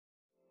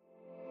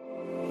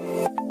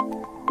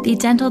The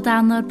Dental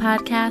Download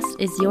Podcast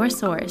is your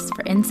source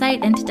for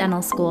insight into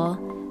dental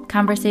school,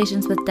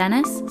 conversations with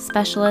dentists,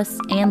 specialists,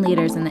 and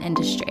leaders in the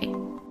industry.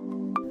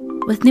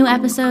 With new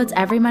episodes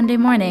every Monday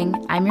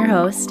morning, I'm your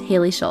host,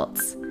 Haley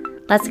Schultz.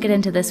 Let's get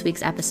into this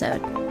week's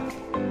episode.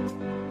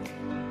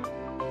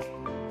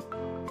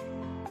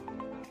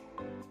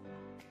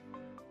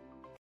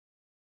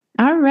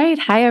 All right.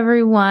 Hi,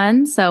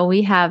 everyone. So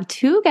we have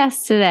two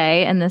guests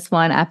today in this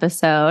one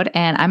episode,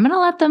 and I'm going to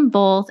let them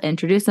both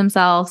introduce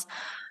themselves,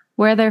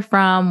 where they're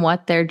from,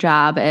 what their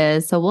job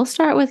is. So we'll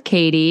start with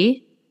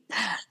Katie.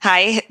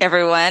 Hi,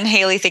 everyone.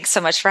 Haley, thanks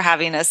so much for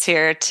having us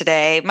here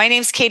today. My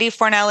name is Katie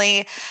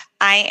Fornelli.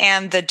 I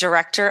am the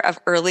Director of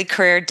Early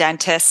Career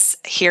Dentists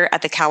here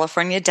at the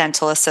California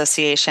Dental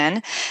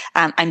Association.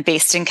 I'm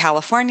based in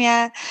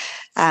California.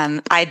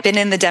 I've been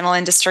in the dental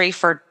industry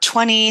for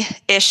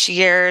 20-ish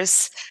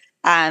years.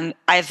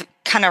 I've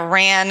kind of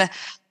ran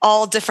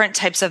all different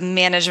types of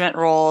management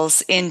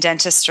roles in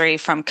dentistry,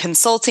 from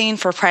consulting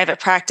for private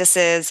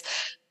practices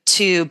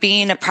to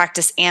being a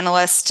practice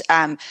analyst.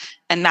 And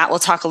Matt will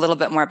talk a little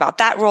bit more about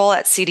that role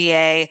at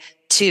CDA,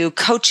 to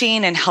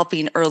coaching and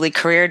helping early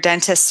career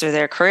dentists through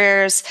their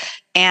careers.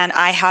 And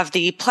I have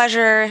the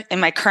pleasure in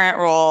my current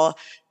role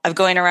of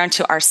going around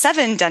to our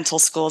 7 dental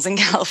schools in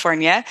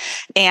California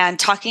and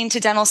talking to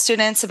dental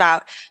students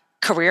about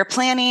career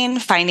planning,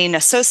 finding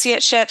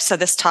associateships. So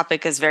this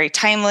topic is very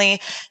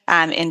timely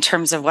in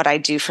terms of what I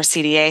do for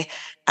CDA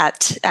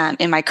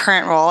in my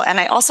current role. And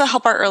I also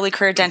help our early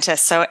career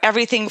dentists. So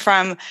everything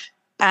from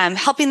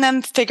helping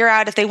them figure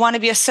out if they want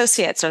to be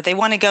associates, or if they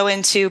want to go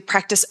into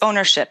practice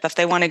ownership, if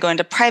they want to go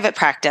into private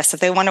practice, if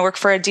they want to work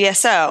for a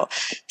DSO.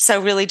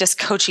 So really just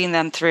coaching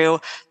them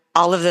through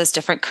all of those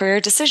different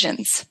career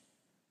decisions.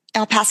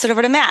 I'll pass it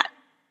over to Matt.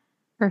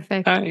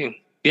 Perfect. Hi.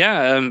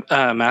 Yeah,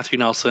 I'm Matthew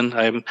Nelson.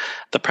 I'm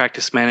the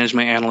practice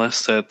management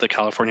analyst at the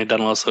California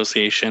Dental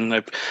Association.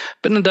 I've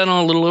been in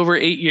dental a little over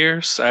 8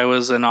 years. I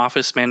was an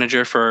office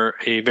manager for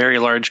a very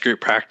large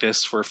group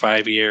practice for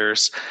 5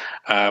 years.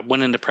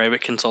 Went into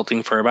private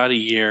consulting for about a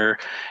year,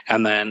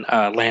 and then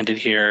landed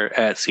here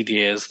at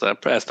CDA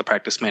as the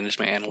practice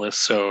management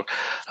analyst. So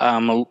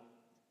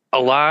a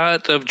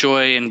lot of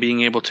joy in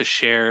being able to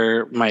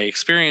share my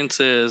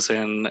experiences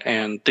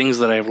and things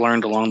that I've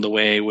learned along the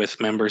way with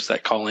members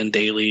that call in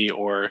daily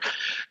or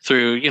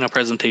through,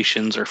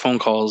 presentations or phone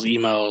calls,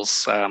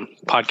 emails,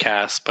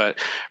 podcasts, but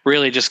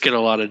really just get a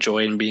lot of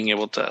joy in being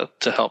able to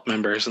help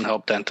members and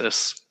help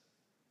dentists.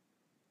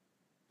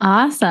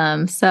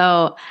 Awesome.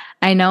 So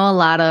I know a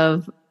lot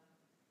of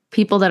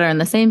people that are in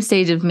the same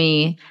stage of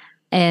me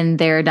in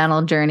their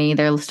dental journey.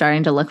 They're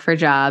starting to look for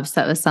jobs.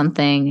 That was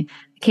something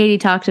Katie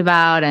talked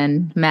about,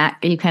 and Matt,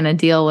 you kind of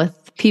deal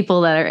with people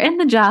that are in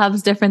the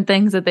jobs, different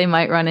things that they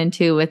might run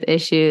into with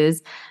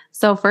issues.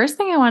 So first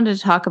thing I wanted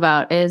to talk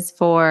about is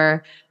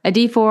for a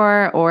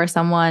D4 or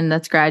someone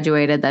that's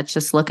graduated that's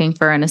just looking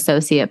for an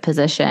associate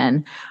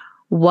position.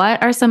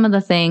 What are some of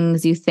the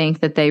things you think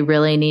that they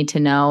really need to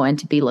know and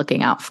to be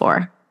looking out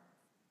for?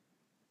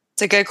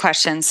 It's a good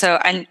question. So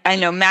I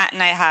know Matt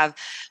and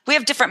we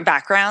have different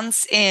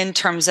backgrounds in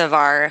terms of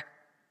our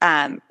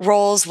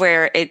roles,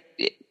 where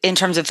in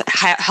terms of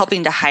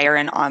helping to hire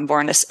and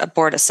onboard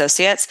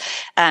associates.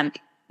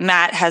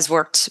 Matt has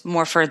worked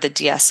more for the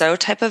DSO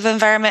type of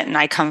environment, and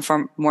I come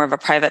from more of a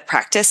private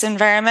practice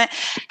environment.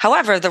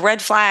 However, the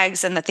red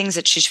flags and the things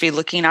that you should be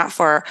looking out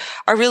for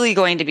are really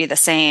going to be the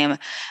same.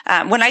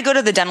 When I go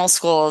to the dental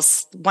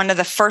schools, one of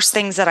the first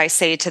things that I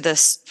say to the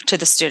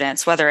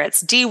students, whether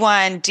it's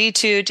D1,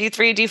 D2,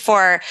 D3,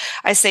 D4,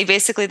 I say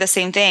basically the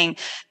same thing,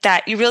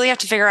 that you really have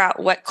to figure out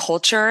what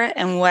culture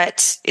and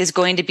what is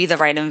going to be the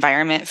right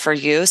environment for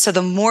you. So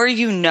the more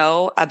you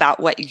know about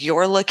what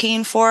you're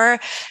looking for,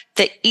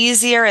 the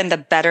easier and the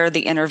better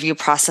the interview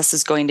process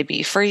is going to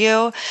be for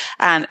you.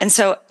 And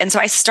so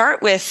I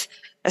start with,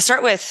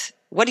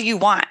 what do you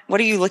want? What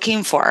are you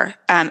looking for?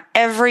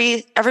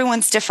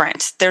 Everyone's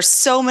different. There's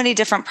so many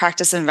different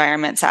practice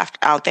environments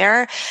out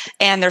there,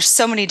 and there's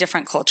so many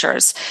different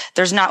cultures.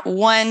 There's not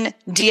one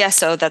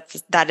DSO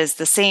that is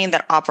the same,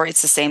 that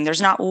operates the same.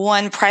 There's not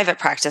one private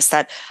practice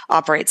that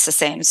operates the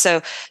same.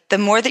 So the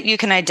more that you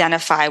can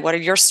identify what are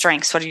your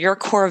strengths, what are your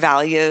core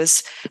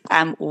values,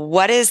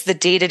 what is the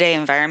day-to-day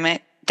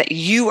environment that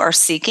you are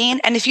seeking,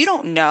 and if you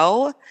don't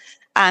know,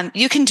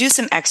 you can do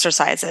some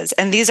exercises,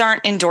 and these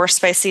aren't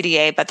endorsed by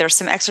CDA, but there's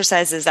some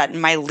exercises that in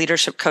my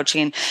leadership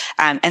coaching,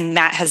 and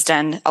Matt has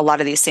done a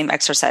lot of these same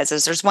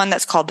exercises. There's one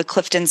that's called the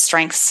Clifton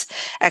Strengths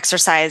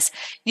exercise.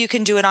 You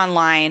can do it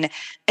online.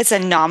 It's a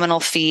nominal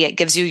fee. It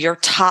gives you your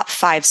top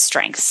 5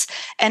 strengths,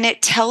 and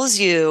it tells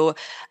you,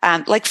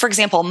 like, for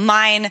example,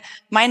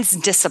 mine's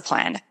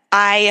discipline.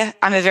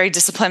 I'm a very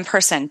disciplined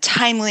person.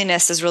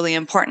 Timeliness is really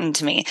important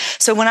to me.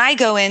 So when I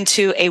go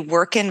into a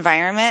work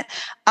environment,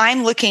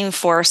 I'm looking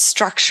for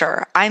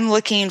structure. I'm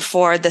looking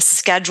for the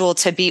schedule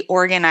to be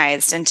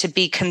organized and to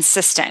be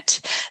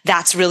consistent.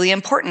 That's really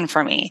important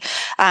for me.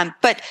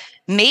 But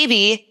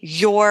maybe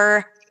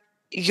your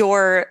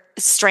your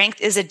strength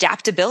is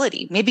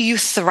adaptability. Maybe you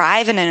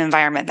thrive in an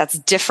environment that's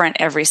different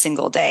every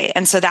single day.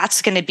 And so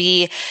that's going to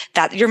be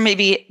that you're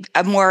maybe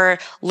more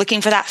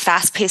looking for that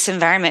fast-paced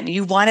environment.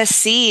 You want to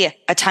see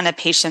a ton of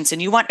patients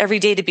and you want every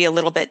day to be a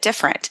little bit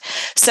different.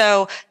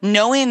 So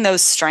knowing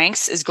those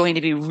strengths is going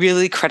to be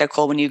really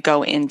critical when you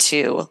go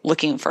into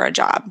looking for a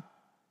job.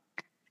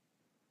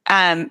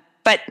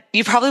 But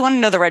you probably want to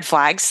know the red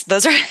flags.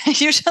 Those are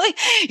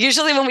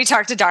usually when we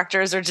talk to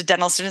doctors or to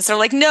dental students, they're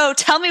like, no,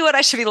 tell me what I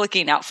should be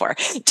looking out for.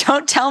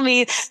 Don't tell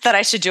me that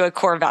I should do a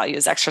core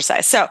values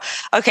exercise. So,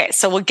 okay.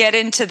 So we'll get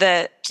into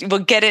the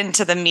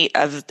meat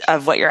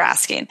of what you're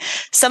asking.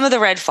 Some of the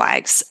red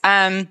flags.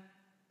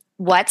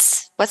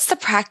 What's the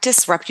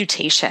practice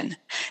reputation?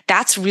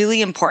 That's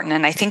really important.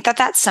 And I think that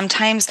that's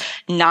sometimes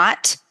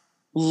not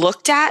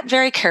looked at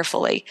very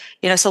carefully.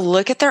 So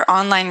look at their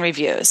online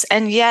reviews.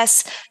 And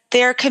yes,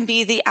 there can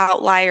be the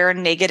outlier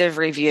negative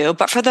review,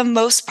 but for the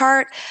most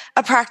part,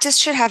 a practice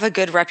should have a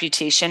good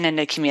reputation in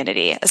a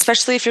community,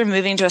 especially if you're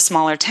moving to a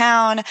smaller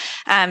town.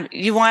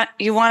 You want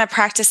a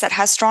practice that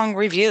has strong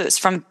reviews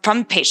from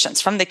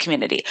patients, from the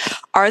community.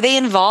 Are they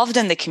involved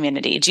in the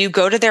community? Do you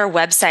go to their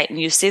website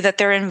and you see that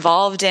they're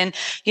involved in,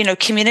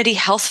 community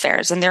health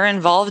fairs, and they're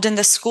involved in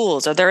the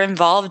schools, or they're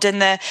involved in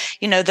the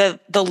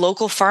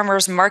local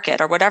farmers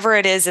market, or whatever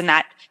it is in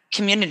that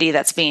community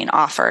that's being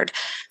offered?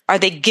 Are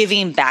they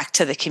giving back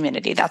to the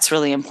community? That's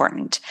really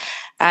important.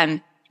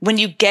 When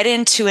you get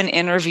into an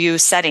interview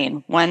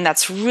setting, one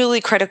that's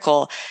really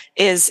critical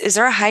is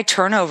there a high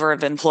turnover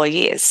of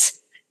employees?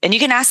 And you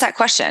can ask that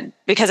question,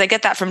 because I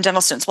get that from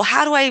dental students. Well,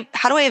 how do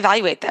I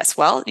evaluate this?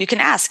 Well, you can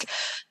ask,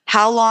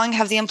 how long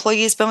have the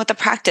employees been with the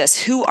practice?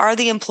 Who are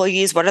the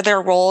employees? What are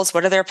their roles?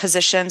 What are their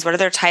positions? What are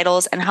their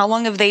titles? And how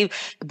long have they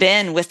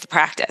been with the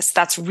practice?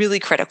 That's really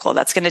critical.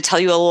 That's going to tell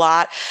you a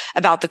lot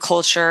about the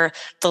culture,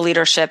 the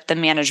leadership, the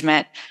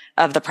management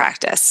of the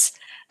practice.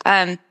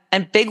 A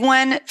big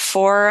one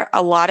for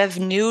a lot of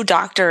new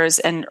doctors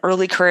and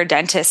early career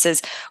dentists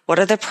is, what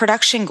are the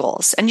production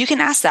goals? And you can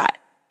ask that.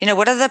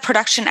 What are the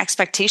production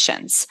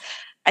expectations?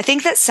 I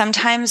think that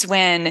sometimes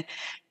when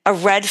a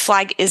red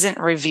flag isn't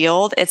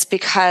revealed, it's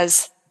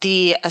because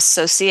the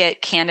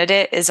associate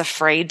candidate is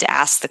afraid to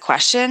ask the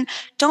question.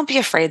 Don't be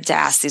afraid to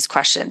ask these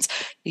questions.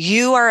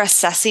 You are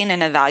assessing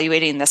and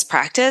evaluating this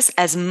practice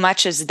as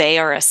much as they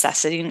are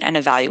assessing and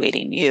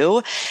evaluating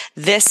you.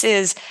 This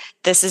is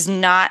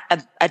not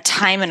a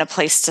time and a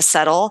place to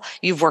settle.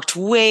 You've worked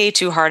way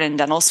too hard in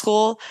dental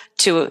school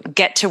to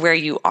get to where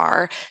you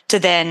are, to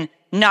then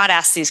not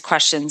ask these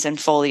questions and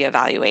fully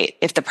evaluate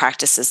if the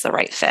practice is the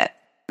right fit.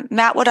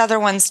 Matt, what other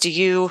ones do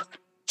you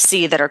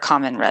see that are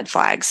common red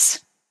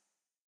flags?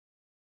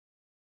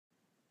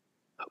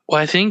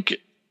 Well, I think,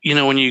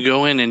 when you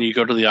go in and you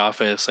go to the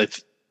office,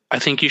 I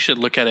think you should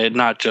look at it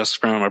not just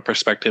from a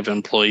prospective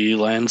employee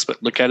lens,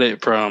 but look at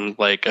it from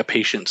like a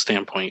patient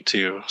standpoint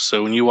too.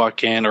 So when you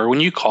walk in, or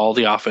when you call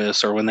the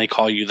office, or when they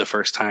call you the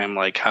first time,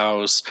 like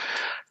how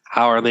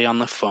are they on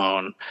the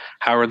phone?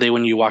 How are they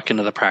when you walk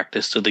into the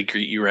practice? Do they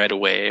greet you right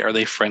away? Are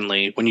they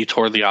friendly? When you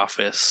tour the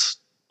office,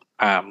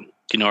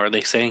 are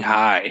they saying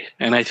hi?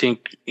 And I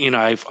think,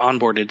 I've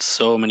onboarded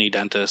so many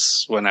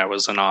dentists when I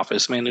was an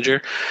office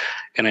manager.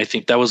 And I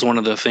think that was one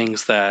of the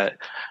things that,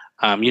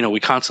 we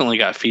constantly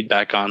got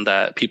feedback on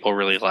that people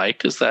really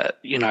liked, is that,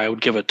 I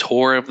would give a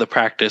tour of the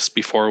practice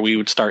before we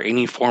would start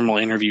any formal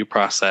interview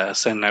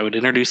process. And I would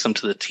introduce them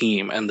to the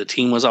team, and the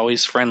team was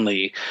always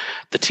friendly.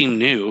 The team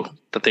knew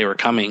that they were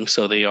coming,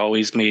 so they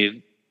always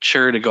made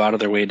sure to go out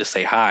of their way to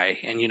say hi.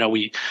 And,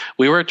 we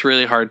worked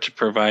really hard to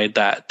provide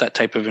that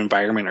type of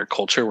environment or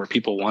culture where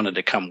people wanted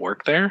to come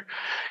work there.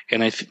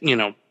 And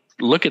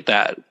look at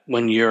that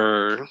when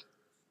you're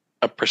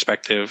a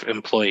prospective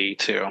employee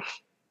too.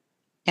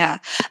 Yeah.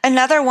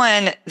 Another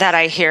one that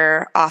I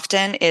hear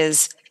often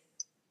is,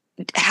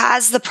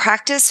 has the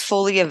practice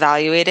fully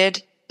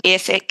evaluated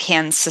if it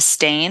can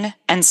sustain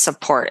and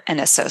support an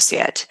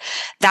associate?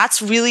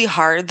 That's really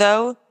hard,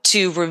 though,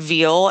 to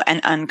reveal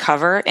and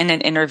uncover in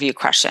an interview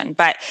question.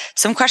 But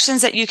some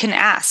questions that you can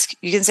ask,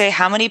 you can say,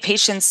 how many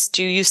patients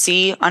do you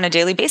see on a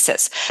daily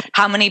basis?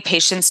 How many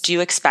patients do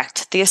you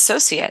expect the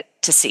associate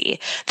to see?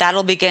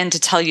 That'll begin to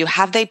tell you,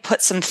 have they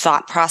put some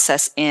thought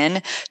process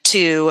in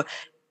to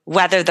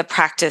whether the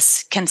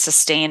practice can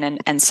sustain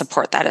and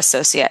support that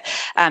associate.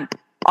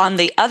 On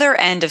the other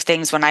end of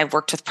things, when I've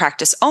worked with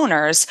practice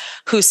owners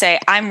who say,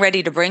 I'm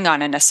ready to bring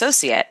on an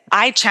associate,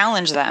 I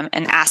challenge them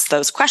and ask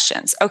those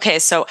questions. Okay,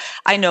 so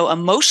I know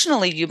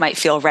emotionally you might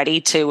feel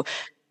ready to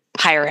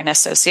hire an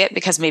associate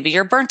because maybe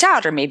you're burnt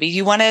out, or maybe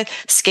you want to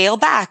scale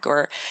back,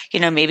 or,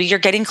 maybe you're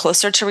getting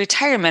closer to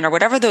retirement, or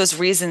whatever those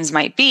reasons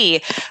might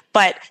be.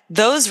 But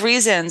those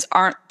reasons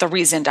aren't the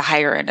reason to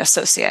hire an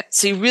associate.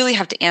 So you really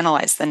have to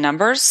analyze the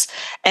numbers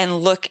and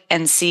look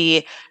and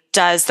see,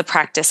 does the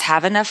practice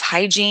have enough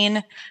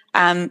hygiene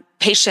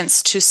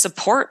patients to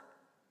support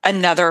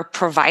another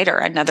provider,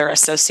 another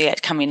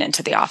associate coming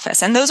into the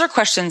office? And those are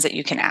questions that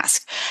you can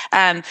ask.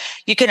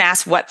 You can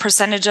ask what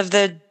percentage of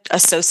the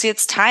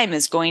associate's time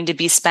is going to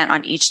be spent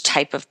on each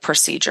type of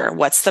procedure.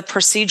 What's the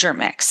procedure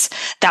mix?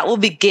 That will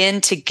begin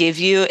to give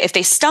you, if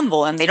they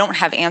stumble and they don't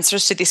have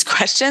answers to these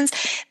questions,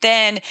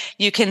 then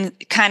you can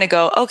kind of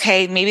go,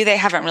 okay, maybe they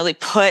haven't really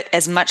put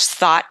as much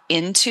thought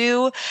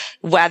into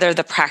whether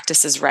the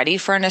practice is ready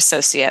for an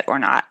associate or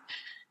not.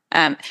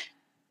 And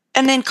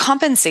then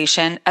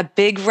compensation, a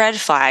big red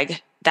flag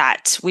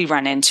that we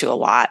run into a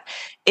lot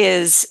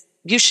is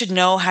you should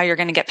know how you're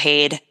going to get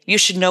paid. You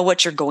should know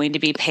what you're going to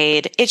be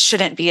paid. It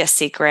shouldn't be a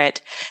secret.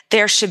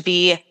 There should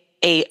be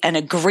an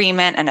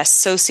agreement, an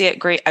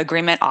associate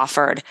agreement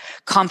offered.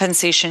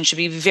 Compensation should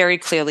be very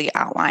clearly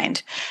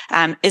outlined.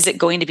 Is it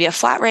going to be a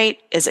flat rate?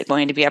 Is it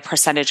going to be a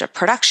percentage of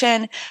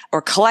production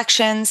or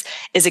collections?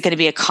 Is it going to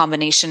be a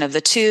combination of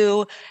the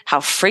two? How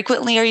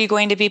frequently are you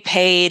going to be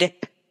paid?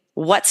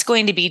 What's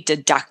going to be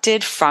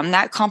deducted from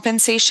that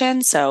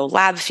compensation? So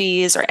lab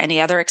fees or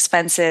any other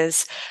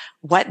expenses.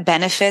 What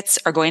benefits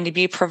are going to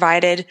be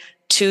provided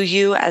to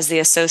you as the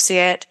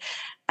associate?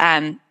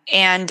 And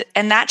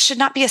that should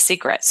not be a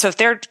secret. So if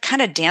they're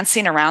kind of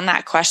dancing around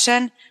that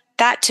question,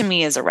 that to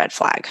me is a red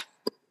flag.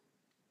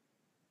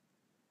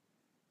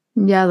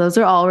 Yeah, those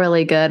are all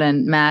really good.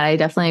 And Matt, I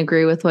definitely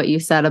agree with what you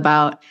said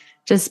about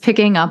just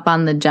picking up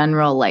on the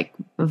general like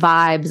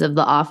vibes of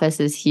the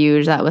office is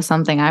huge. That was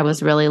something I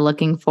was really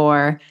looking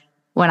for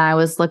when I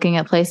was looking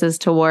at places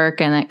to work.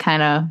 And it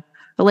kind of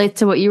relates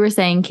to what you were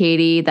saying,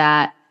 Katie,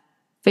 that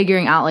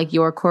figuring out like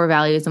your core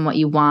values and what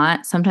you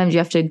want. Sometimes you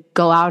have to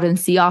go out and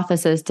see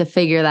offices to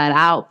figure that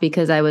out,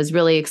 because I was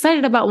really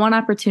excited about one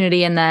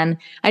opportunity and then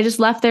I just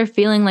left there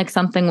feeling like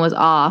something was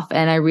off.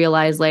 And I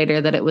realized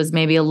later that it was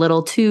maybe a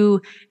little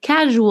too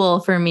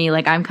casual for me.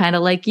 Like I'm kind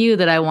of like you,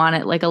 that I want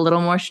it like a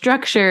little more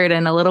structured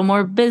and a little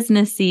more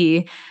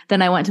businessy.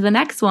 Then I went to the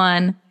next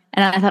one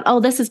and I thought, oh,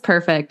 this is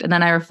perfect. And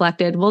then I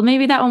reflected, well,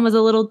 maybe that one was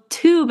a little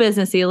too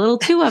businessy, a little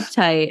too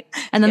uptight.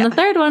 And then the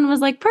third one was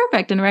like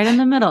perfect and right in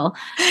the middle.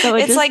 So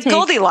it's like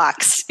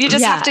Goldilocks. You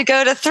just have to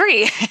go to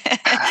 3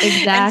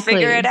 and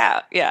figure it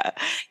out. Yeah.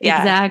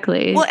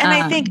 Exactly. Well, and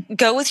I think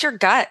go with your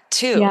gut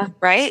too,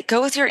 right?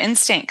 Go with your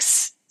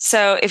instincts.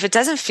 So if it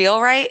doesn't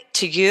feel right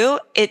to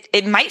you,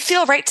 it might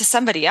feel right to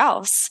somebody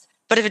else.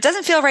 But if it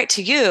doesn't feel right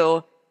to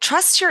you,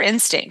 trust your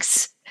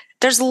instincts.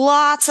 There's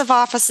lots of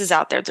offices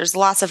out there. There's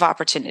lots of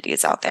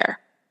opportunities out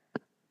there.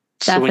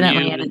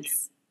 Definitely.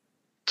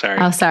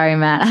 Sorry,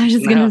 Matt. I was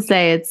just going to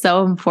say it's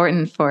so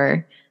important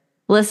for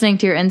listening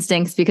to your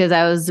instincts, because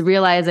I was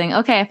realizing,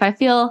 okay, if I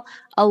feel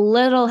a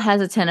little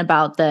hesitant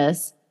about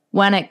this,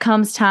 when it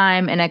comes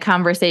time in a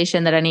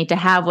conversation that I need to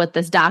have with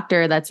this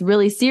doctor that's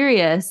really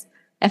serious,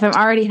 if I'm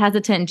already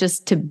hesitant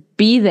just to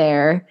be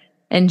there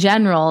in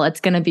general, it's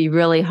going to be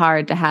really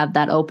hard to have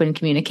that open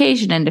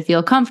communication and to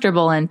feel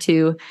comfortable and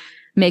to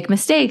make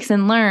mistakes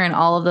and learn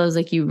all of those.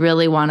 Like you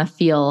really want to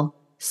feel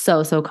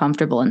so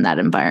comfortable in that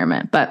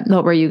environment. But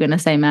what were you going to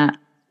say, Matt?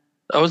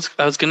 I was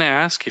going to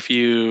ask if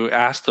you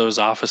asked those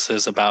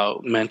offices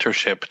about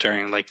mentorship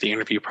during like the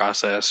interview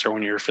process or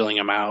when you were filling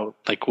them out.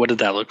 Like, what did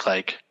that look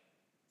like?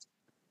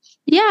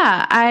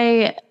 Yeah,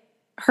 I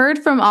heard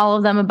from all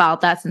of them about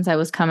that since I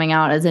was coming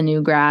out as a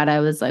new grad. I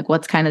was like,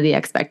 what's kind of the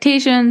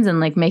expectations, and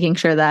like making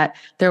sure that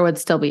there would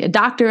still be a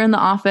doctor in the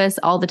office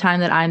all the time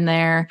that I'm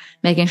there,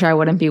 making sure I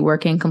wouldn't be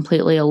working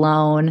completely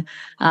alone,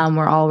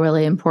 were all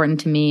really important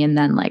to me. And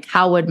then like,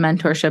 how would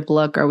mentorship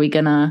look? Are we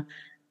going to,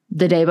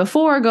 the day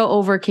before, go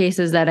over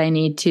cases that I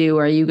need to?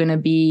 Are you going to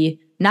be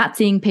not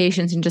seeing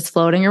patients and just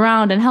floating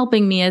around and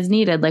helping me as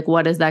needed? Like,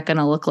 what is that going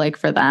to look like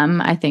for them?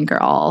 I think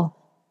are all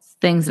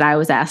things that I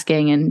was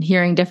asking and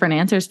hearing different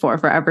answers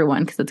for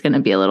everyone, because it's going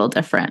to be a little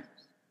different.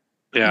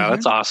 Yeah,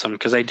 that's awesome.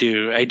 Because I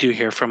do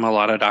hear from a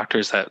lot of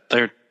doctors that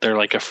they're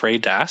like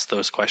afraid to ask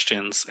those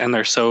questions, and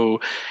they're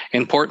so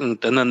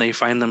important. And then they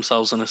find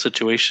themselves in a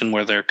situation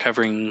where they're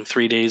covering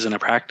 3 days in a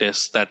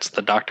practice that's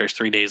the doctor's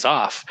 3 days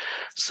off.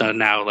 So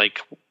now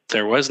like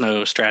there was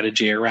no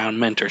strategy around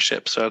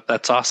mentorship. So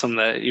that's awesome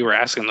that you were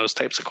asking those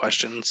types of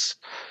questions.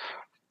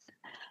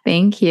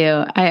 Thank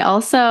you. I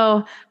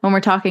also, when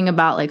we're talking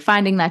about like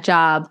finding that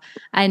job,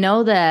 I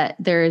know that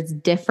there's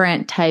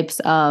different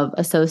types of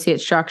associate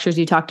structures.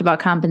 You talked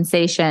about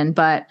compensation,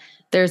 but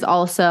there's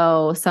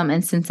also some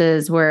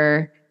instances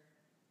where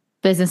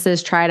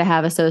businesses try to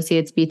have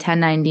associates be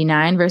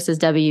 1099 versus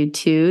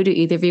W-2. Do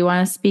either of you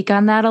want to speak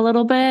on that a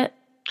little bit?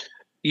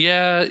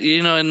 Yeah,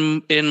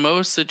 in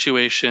most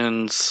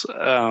situations,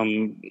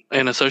 an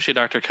associate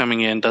doctor coming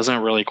in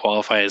doesn't really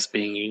qualify as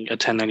being a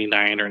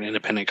 1099 or an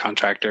independent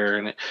contractor,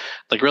 and it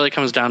like really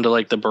comes down to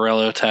like the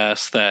Borello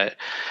test that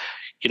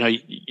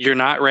you're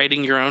not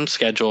writing your own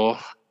schedule,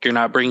 you're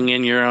not bringing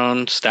in your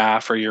own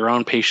staff or your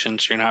own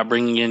patients, you're not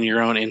bringing in your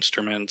own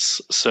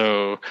instruments.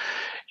 So,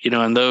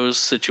 in those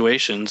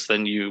situations,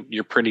 then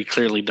you're pretty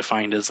clearly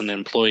defined as an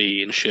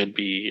employee and should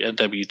be a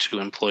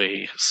W-2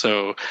 employee.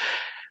 So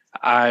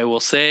I will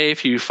say,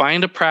 if you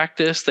find a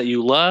practice that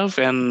you love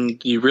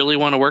and you really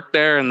want to work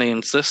there and they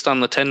insist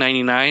on the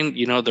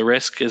 1099, the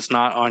risk is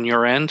not on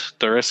your end.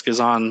 The risk is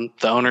on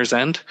the owner's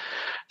end.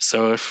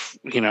 So if,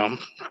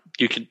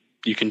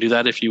 you can do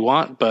that if you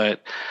want,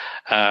 but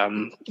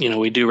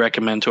we do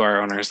recommend to our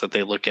owners that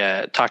they look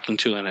at talking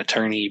to an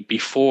attorney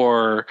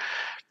before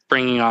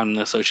bringing on an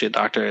associate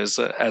doctor as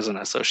an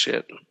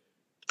associate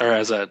or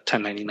as a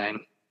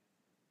 1099.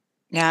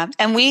 Yeah.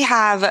 And we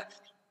have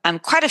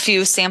quite a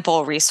few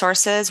sample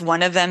resources,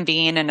 one of them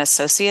being an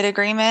associate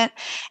agreement.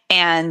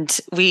 And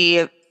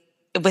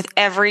with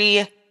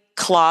every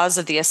clause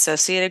of the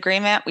associate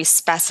agreement, we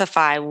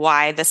specify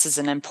why this is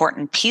an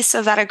important piece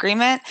of that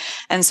agreement.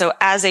 And so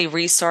as a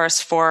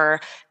resource for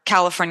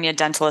California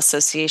Dental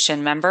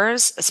Association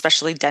members,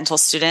 especially dental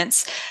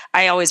students,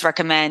 I always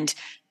recommend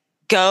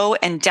go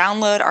and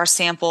download our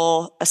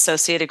sample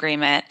associate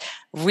agreement,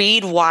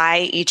 read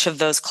why each of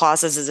those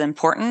clauses is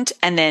important,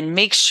 and then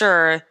make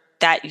sure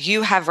that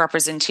you have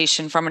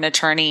representation from an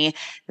attorney,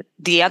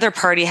 the other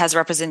party has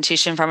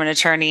representation from an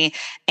attorney,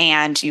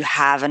 and you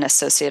have an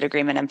associate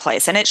agreement in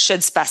place. And it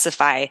should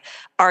specify,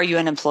 are you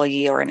an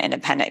employee or an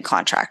independent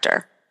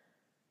contractor?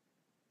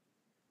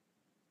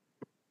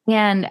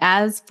 And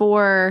as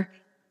for,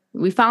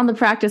 we found the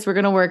practice, we're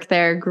going to work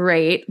there,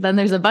 great. Then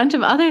there's a bunch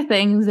of other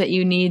things that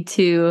you need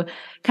to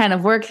kind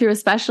of work through,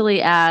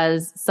 especially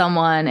as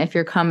someone, if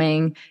you're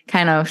coming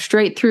kind of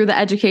straight through the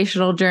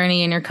educational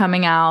journey and you're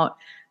coming out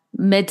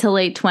mid to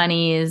late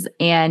 20s,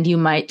 and you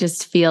might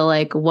just feel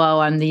like, whoa,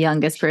 I'm the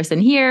youngest person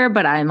here,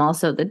 but I'm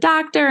also the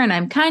doctor and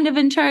I'm kind of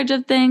in charge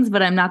of things,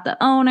 but I'm not the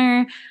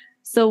owner.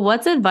 So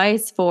what's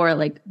advice for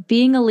like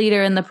being a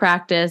leader in the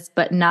practice,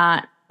 but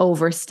not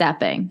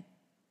overstepping?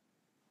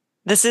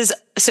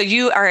 So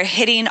you are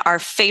hitting our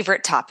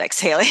favorite topics,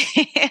 Haley.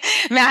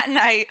 Matt and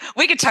I,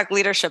 we could talk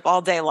leadership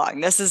all day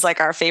long. This is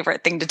like our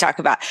favorite thing to talk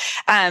about.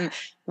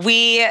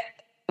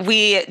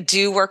 We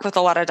do work with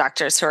a lot of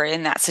doctors who are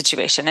in that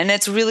situation, and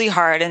it's really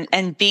hard.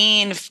 And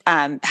being,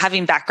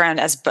 having background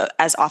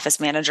as office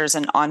managers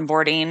and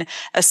onboarding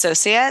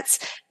associates,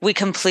 we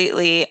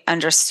completely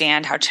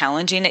understand how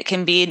challenging it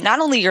can be. Not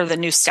only you're the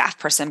new staff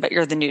person, but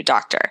you're the new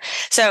doctor.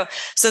 So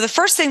the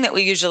first thing that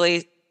we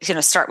usually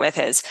start with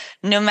is,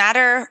 no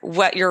matter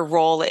what your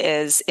role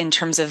is in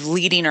terms of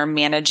leading or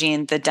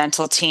managing the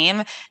dental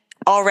team,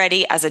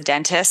 already as a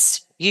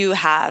dentist, you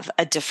have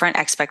a different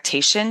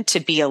expectation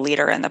to be a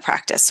leader in the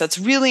practice. So it's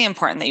really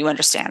important that you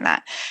understand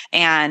that,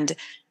 and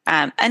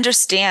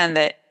understand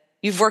that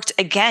you've worked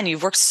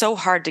so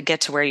hard to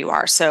get to where you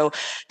are. So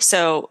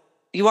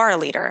you are a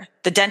leader.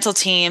 The dental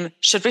team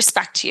should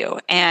respect you,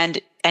 and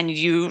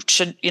you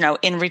should,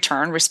 in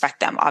return,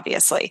 respect them,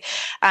 obviously.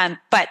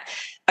 But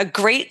a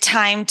great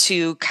time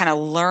to kind of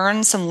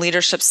learn some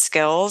leadership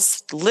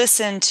skills,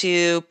 listen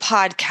to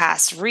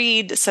podcasts,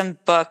 read some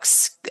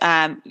books,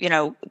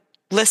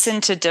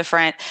 listen to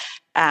different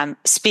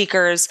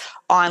speakers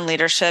on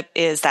leadership,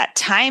 is that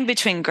time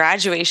between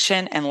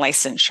graduation and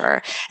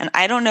licensure. And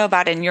I don't know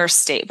about in your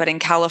state, but in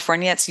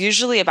California, it's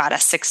usually about a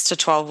 6 to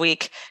 12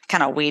 week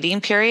kind of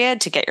waiting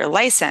period to get your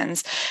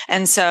license.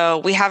 And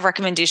so we have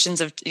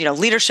recommendations of,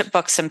 leadership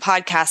books and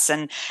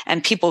podcasts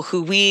and people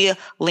who we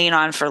lean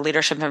on for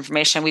leadership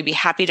information. We'd be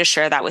happy to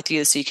share that with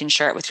you so you can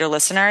share it with your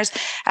listeners.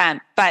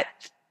 But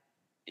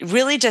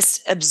really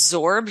just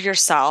absorb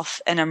yourself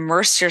and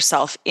immerse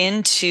yourself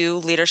into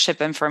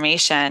leadership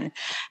information.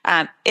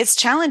 It's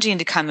challenging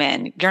to come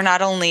in. You're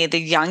not only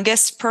the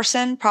youngest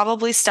person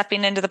probably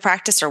stepping into the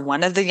practice, or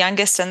one of the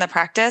youngest in the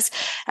practice,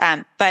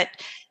 but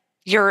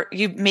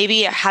you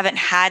maybe haven't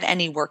had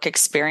any work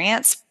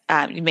experience.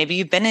 Maybe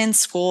you've been in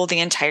school the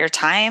entire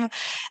time,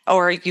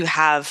 or you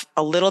have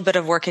a little bit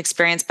of work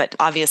experience, but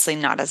obviously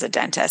not as a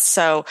dentist.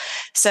 So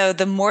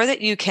the more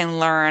that you can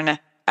learn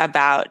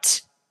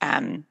about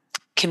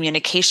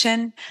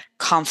communication,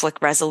 conflict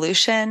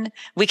resolution.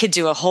 We could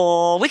do a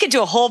whole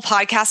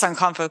podcast on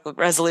conflict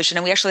resolution.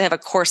 And we actually have a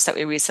course that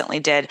we recently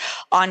did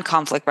on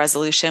conflict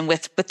resolution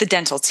with the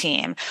dental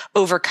team,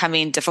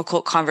 overcoming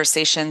difficult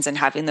conversations and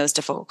having those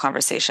difficult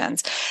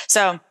conversations.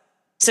 So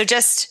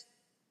just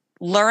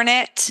learn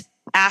it,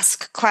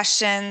 ask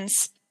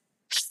questions,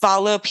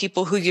 follow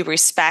people who you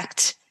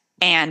respect,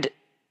 and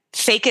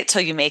fake it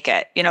till you make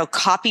it.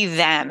 Copy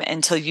them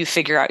until you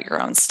figure out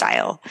your own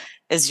style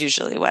is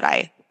usually what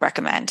I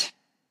recommend.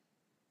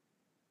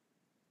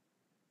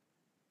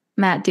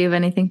 Matt, do you have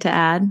anything to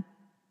add?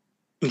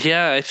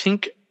 Yeah, I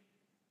think,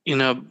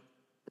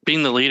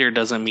 being the leader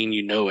doesn't mean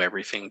you know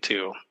everything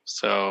too.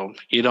 So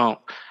you don't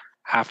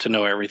have to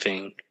know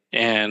everything.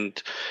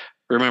 And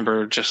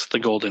remember just the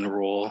golden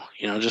rule,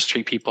 just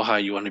treat people how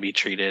you want to be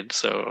treated.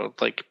 So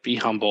be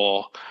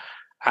humble,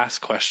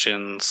 ask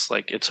questions.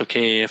 It's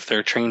okay if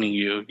they're training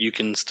you. You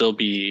can still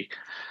be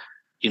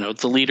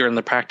the leader in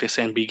the practice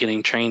and be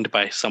getting trained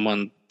by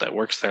someone that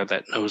works there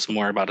that knows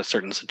more about a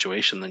certain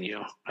situation than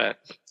you.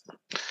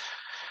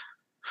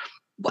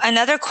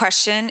 Another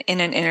question in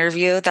an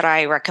interview that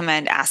I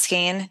recommend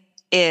asking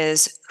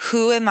is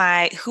who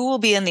will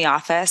be in the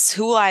office,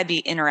 who will I be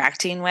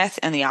interacting with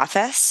in the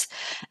office,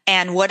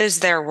 and what is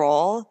their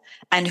role,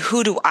 and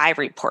who do I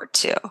report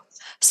to?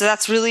 So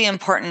that's really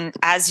important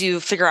as you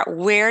figure out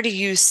where do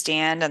you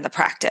stand in the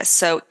practice.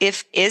 So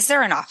is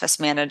there an office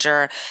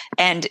manager,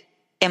 and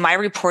am I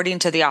reporting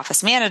to the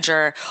office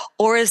manager,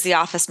 or is the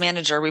office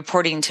manager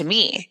reporting to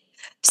me?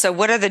 So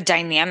what are the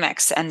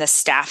dynamics and the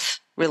staff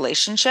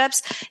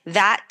relationships?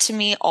 That to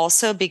me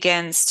also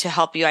begins to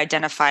help you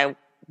identify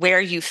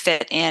where you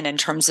fit in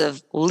terms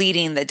of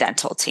leading the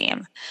dental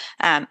team.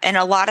 And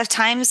a lot of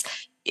times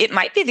it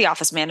might be the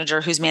office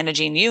manager who's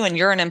managing you and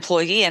you're an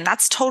employee, and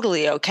that's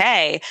totally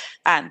okay.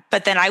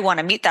 But then I want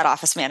to meet that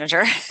office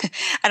manager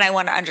and I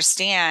want to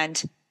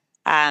understand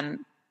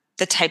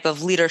the type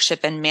of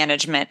leadership and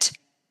management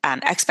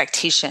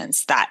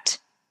expectations that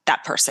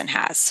person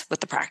has with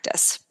the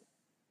practice.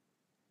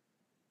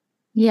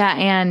 Yeah.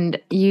 And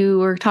you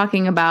were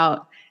talking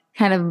about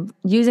kind of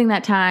using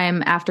that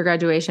time after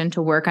graduation to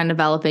work on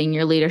developing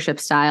your leadership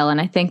style. And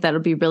I think that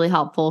would be really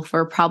helpful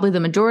for probably the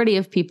majority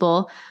of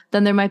people.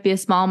 Then there might be a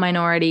small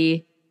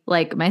minority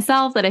like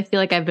myself that I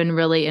feel like I've been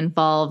really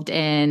involved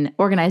in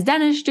organized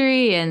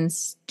dentistry and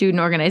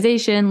student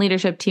organization,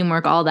 leadership,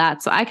 teamwork, all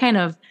that. So I kind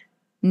of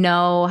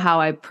know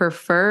how I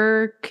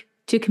prefer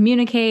to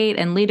communicate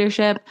and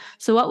leadership.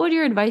 So what would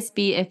your advice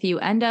be if you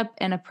end up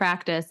in a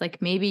practice,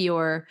 like maybe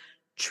your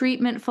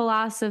treatment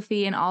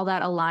philosophy and all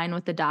that align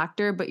with the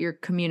doctor, but your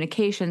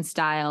communication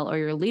style or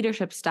your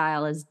leadership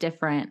style is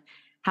different?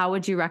 How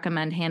would you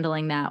recommend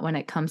handling that when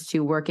it comes to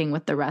working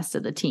with the rest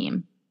of the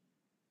team?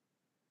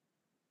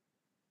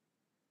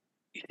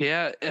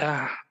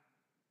 Yeah,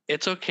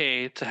 it's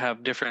okay to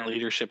have different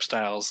leadership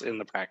styles in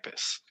the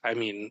practice. I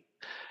mean,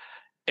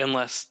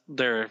 unless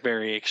they're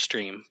very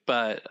extreme.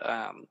 But,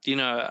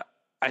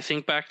 I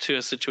think back to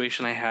a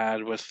situation I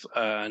had with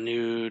a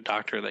new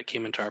doctor that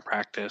came into our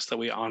practice that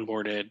we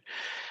onboarded,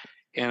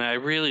 and I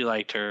really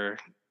liked her.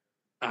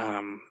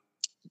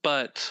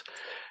 But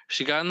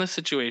she got in this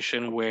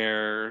situation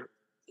where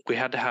we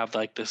had to have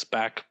like this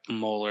back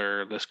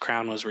molar, this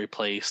crown was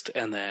replaced,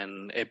 and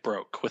then it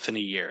broke within a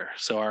year.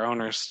 So our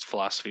owner's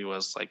philosophy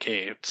was like,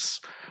 hey,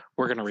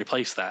 we're going to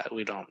replace that.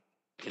 We don't,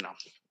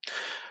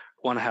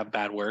 want to have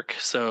bad work.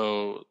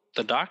 So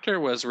the doctor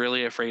was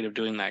really afraid of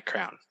doing that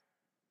crown.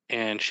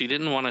 And she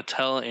didn't want to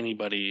tell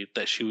anybody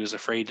that she was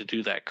afraid to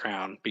do that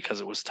crown because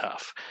it was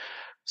tough.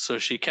 So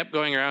she kept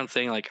going around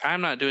saying, like,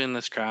 I'm not doing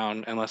this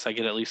crown unless I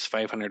get at least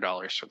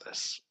 $500 for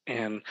this.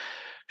 And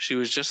she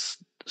was just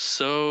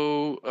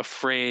so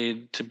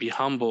afraid to be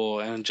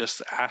humble and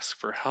just ask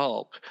for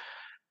help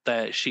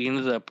that she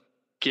ended up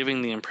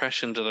giving the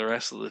impression to the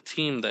rest of the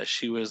team that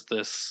she was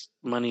this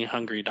money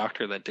hungry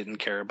doctor that didn't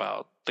care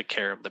about the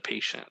care of the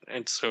patient.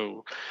 And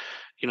so,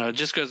 it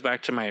just goes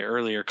back to my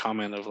earlier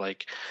comment of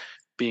like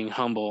being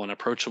humble and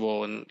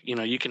approachable. And,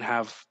 you can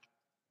have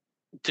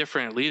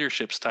different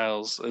leadership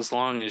styles as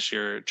long as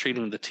you're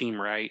treating the team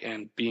right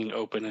and being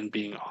open and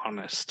being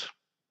honest.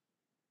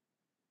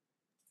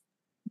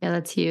 Yeah,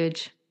 that's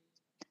huge.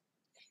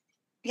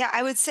 Yeah,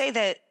 I would say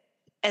that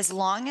as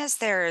long as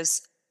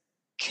there's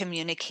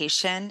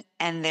communication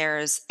and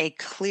there's a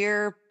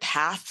clear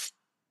path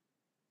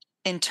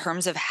in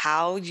terms of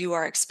how you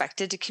are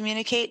expected to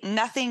communicate,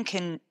 nothing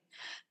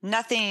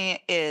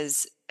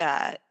is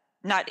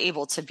not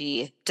able to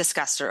be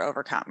discussed or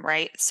overcome,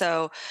 right?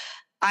 So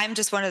I'm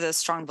just one of those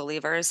strong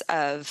believers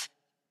of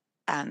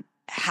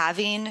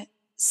having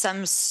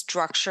some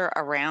structure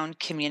around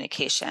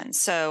communication.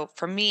 So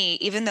for me,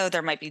 even though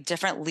there might be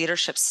different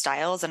leadership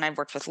styles, and I've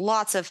worked with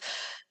lots of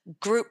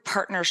group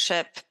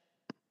partnership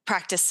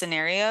practice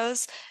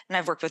scenarios, and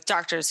I've worked with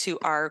doctors who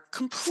are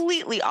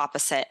completely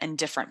opposite and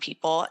different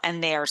people,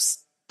 and they are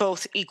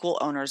both equal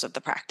owners of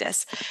the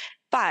practice.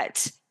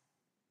 But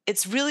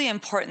it's really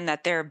important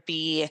that there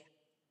be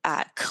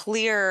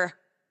clear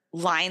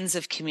lines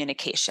of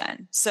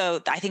communication.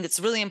 So I think it's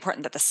really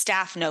important that the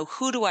staff know,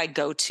 who do I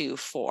go to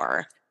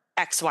for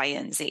X, Y,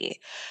 and Z?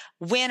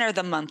 When are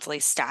the monthly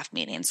staff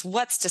meetings?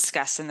 What's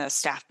discussed in those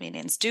staff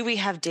meetings? Do we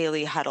have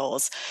daily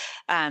huddles?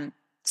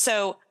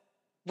 So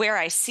where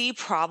I see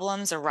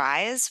problems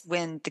arise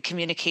when the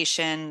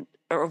communication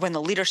or when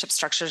the leadership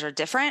structures are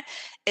different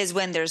is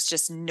when there's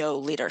just no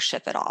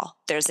leadership at all.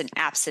 There's an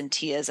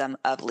absenteeism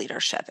of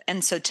leadership.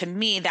 And so to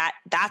me,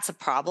 that's a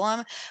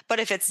problem. But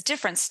if it's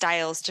different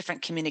styles,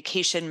 different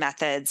communication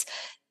methods,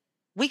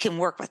 we can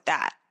work with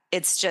that.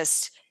 It's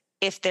just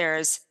if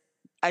there's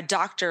a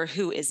doctor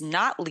who is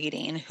not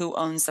leading, who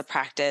owns the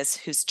practice,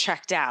 who's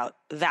checked out,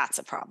 that's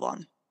a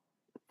problem.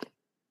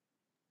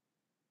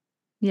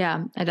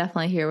 Yeah, I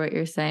definitely hear what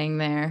you're saying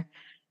there.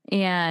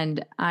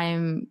 And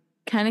I'm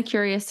kind of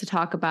curious to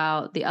talk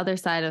about the other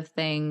side of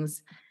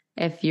things.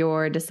 If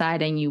you're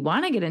deciding you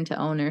want to get into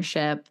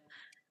ownership,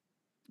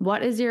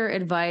 what is your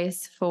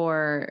advice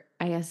for,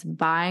 I guess,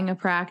 buying a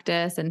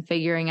practice and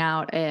figuring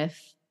out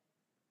if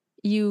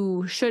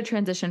you should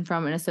transition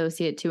from an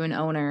associate to an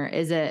owner?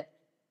 Is it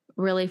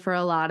really for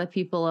a lot of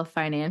people a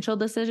financial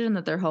decision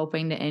that they're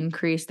hoping to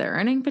increase their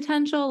earning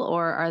potential,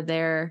 or are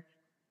there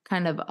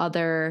kind of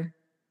other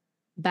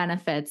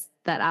benefits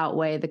that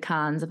outweigh the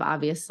cons of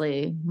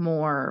obviously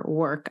more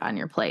work on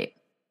your plate.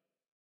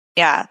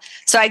 Yeah.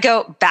 So I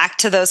go back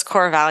to those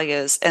core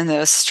values and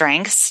those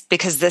strengths,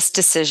 because this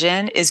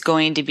decision is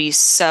going to be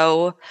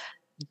so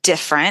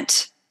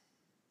different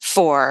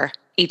for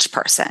each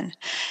person.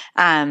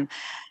 And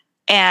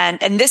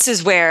this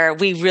is where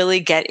we really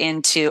get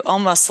into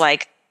almost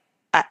like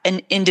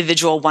an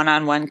individual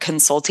one-on-one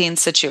consulting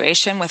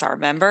situation with our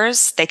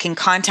members. They can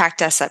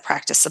contact us at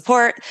Practice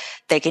Support.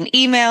 They can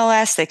email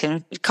us. They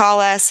can call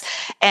us,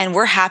 and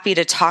we're happy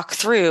to talk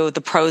through the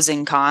pros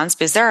and cons,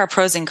 because there are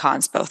pros and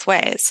cons both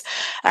ways.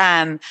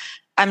 I'm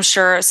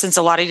sure since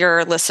a lot of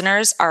your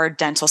listeners are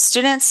dental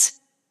students,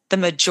 the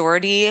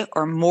majority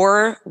or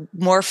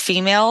more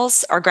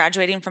females are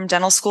graduating from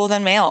dental school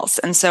than males.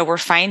 And so we're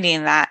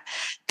finding that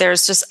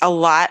there's just a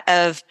lot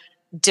of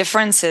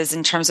differences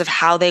in terms of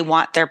how they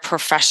want their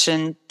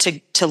profession to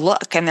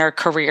look and their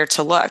career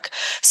to look.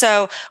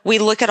 So we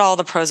look at all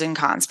the pros and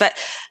cons, but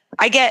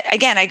I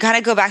kind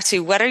of go back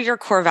to, what are your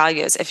core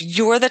values? If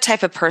you're the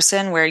type of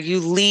person where you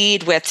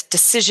lead with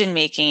decision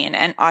making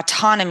and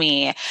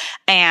autonomy,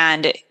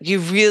 and you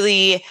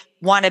really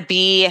want to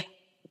be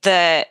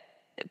the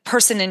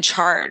person in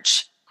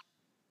charge,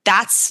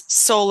 that's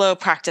solo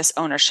practice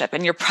ownership.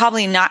 And you're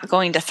probably not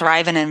going to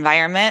thrive in an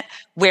environment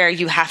where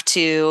you have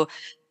to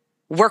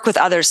work with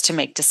others to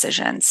make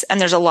decisions.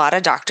 And there's a lot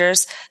of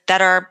doctors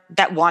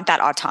that want that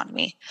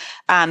autonomy.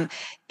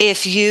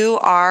 If you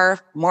are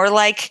more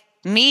like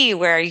me,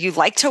 where you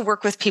like to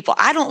work with people,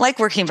 I don't like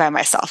working by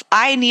myself.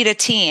 I need a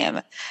team.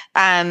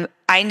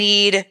 I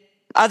need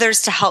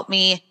others to help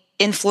me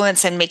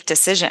influence and make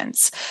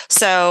decisions.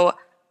 So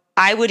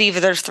I would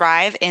either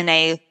thrive in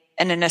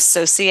an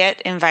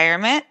associate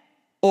environment,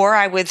 or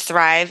I would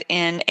thrive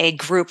in a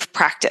group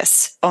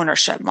practice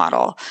ownership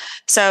model.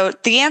 So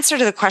the answer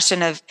to the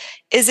question of,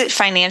 is it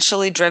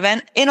financially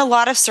driven? In a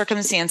lot of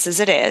circumstances,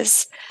 it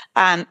is.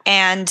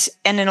 And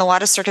in a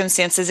lot of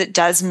circumstances, it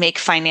does make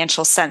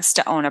financial sense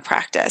to own a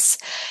practice.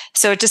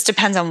 So it just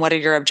depends on what are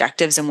your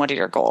objectives and what are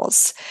your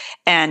goals,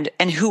 and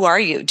who are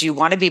you? Do you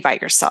want to be by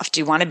yourself? Do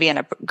you want to be in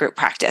a group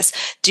practice?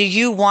 Do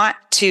you want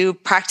to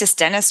practice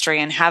dentistry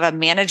and have a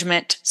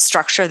management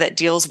structure that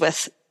deals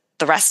with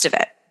the rest of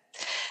it?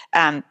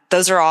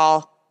 Those are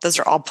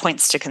all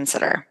points to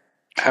consider.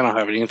 I don't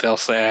have anything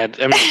else to add.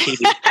 I mean,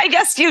 I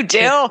guess you do.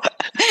 No,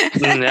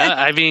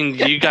 I mean,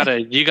 you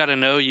gotta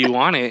know you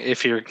want it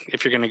if you're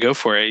going to go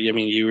for it. I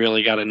mean, you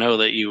really got to know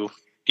that you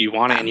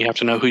want it, and you have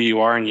to know who you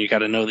are, and you got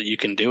to know that you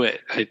can do it.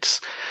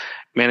 It's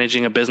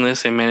managing a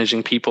business and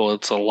managing people.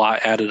 It's a lot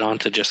added on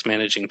to just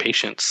managing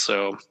patients.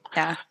 So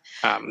yeah,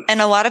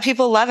 and a lot of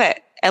people love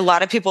it. A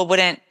lot of people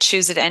wouldn't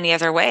choose it any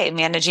other way.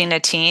 Managing a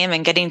team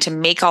and getting to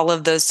make all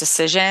of those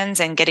decisions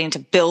and getting to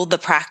build the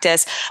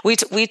practice. We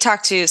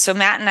talk to, so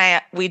Matt and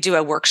I, we do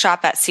a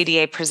workshop at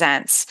CDA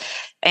Presents,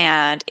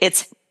 and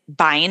it's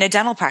buying a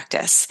dental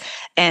practice.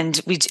 And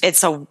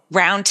it's a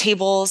round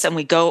tables, and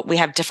we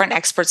have different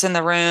experts in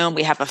the room.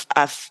 We have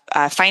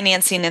a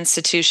financing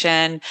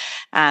institution,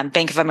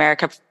 Bank of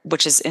America,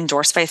 which is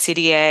endorsed by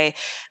CDA.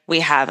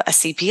 We have a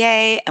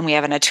CPA, and we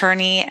have an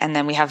attorney, and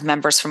then we have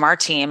members from our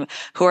team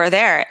who are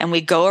there. And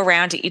we go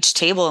around to each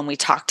table and we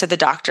talk to the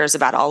doctors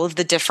about all of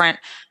the different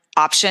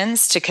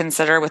options to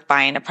consider with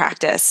buying a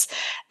practice.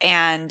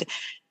 And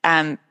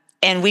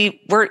we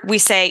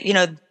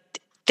say,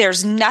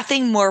 there's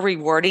nothing more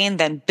rewarding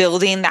than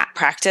building that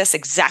practice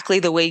exactly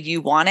the way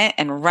you want it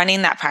and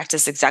running that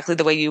practice exactly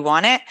the way you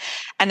want it.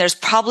 And there's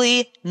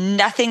probably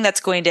nothing that's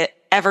going to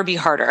ever be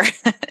harder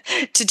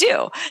to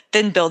do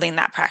than building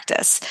that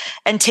practice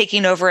and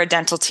taking over a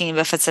dental team,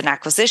 if it's an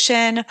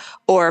acquisition,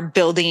 or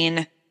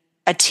building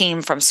a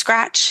team from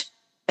scratch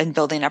and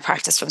building a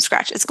practice from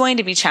scratch. It's going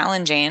to be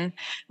challenging.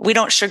 We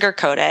don't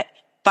sugarcoat it,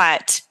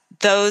 but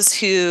those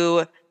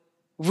who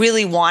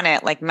really want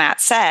it, like Matt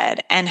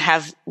said, and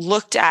have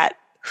looked at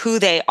who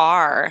they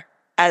are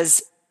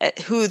as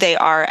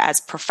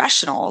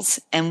professionals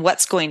and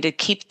what's going to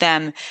keep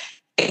them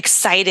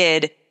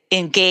excited,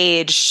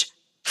 engaged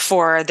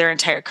for their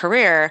entire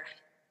career,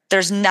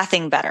 there's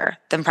nothing better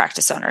than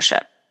practice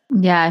ownership.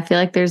 Yeah, I feel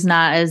like there's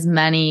not as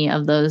many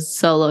of those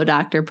solo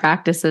doctor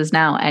practices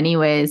now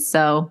anyways.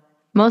 So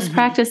most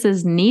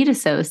practices need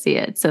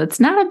associates. So it's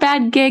not a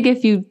bad gig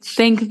if you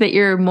think that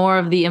you're more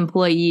of the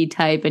employee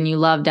type and you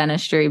love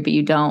dentistry, but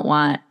you don't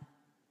want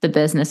the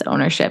business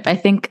ownership. I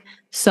think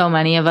so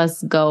many of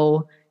us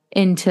go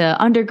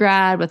into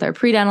undergrad with our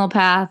pre-dental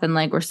path and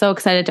we're so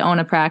excited to own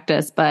a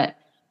practice. But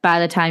by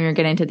the time you're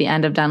getting to the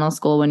end of dental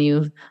school, when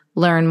you've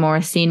learned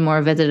more, seen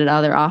more, visited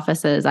other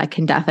offices, I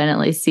can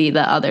definitely see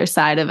the other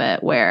side of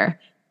it where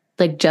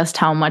just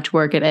how much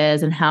work it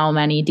is and how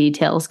many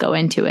details go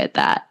into it,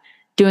 that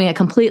doing it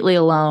completely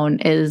alone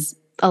is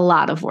a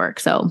lot of work.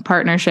 So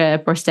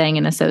partnership or staying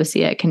an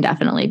associate can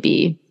definitely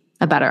be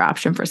a better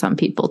option for some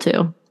people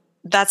too.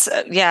 That's,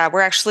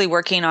 we're actually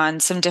working on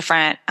some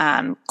different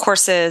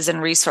courses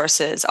and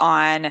resources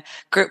on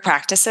group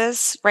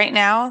practices right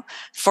now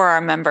for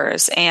our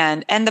members,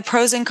 and the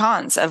pros and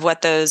cons of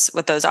what those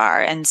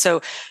are. And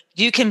so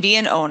you can be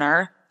an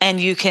owner and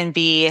you can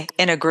be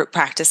in a group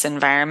practice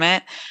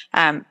environment.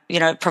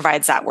 It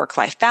provides that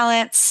work-life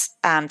balance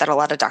that a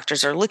lot of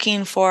doctors are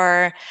looking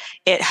for.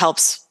 It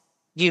helps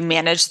you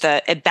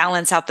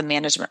balance out the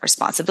management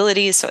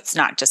responsibilities. So it's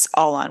not just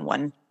all on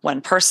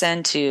one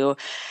person to,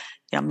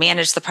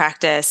 manage the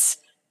practice.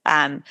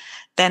 Then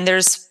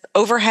there's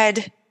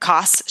overhead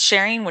cost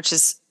sharing, which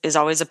is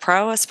always a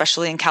pro,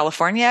 especially in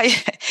California.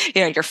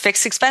 Your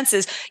fixed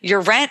expenses,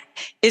 your rent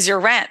is your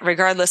rent,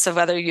 regardless of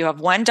whether you have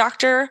one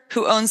doctor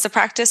who owns the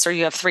practice or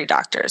you have 3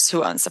 doctors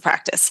who owns the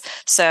practice.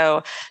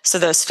 So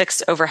those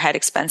fixed overhead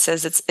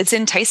expenses, it's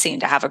enticing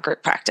to have a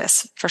group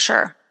practice for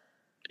sure.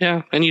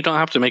 Yeah. And you don't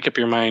have to make up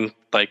your mind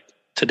like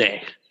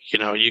today.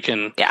 You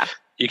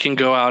can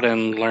go out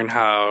and learn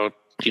how,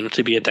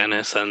 to be a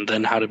dentist, and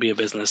then how to be a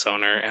business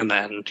owner, and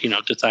then,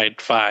 decide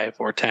 5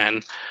 or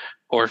 10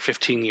 or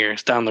 15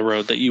 years down the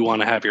road that you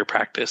want to have your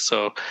practice.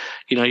 So,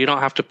 you don't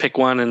have to pick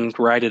one and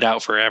ride it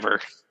out forever.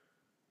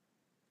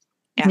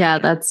 Yeah,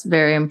 that's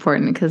very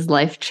important because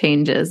life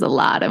changes a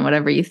lot, and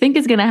whatever you think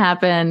is going to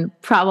happen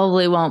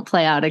probably won't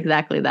play out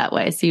exactly that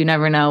way. So you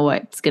never know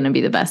what's going to be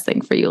the best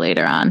thing for you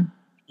later on.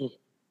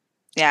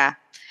 Yeah.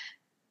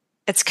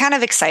 It's kind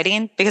of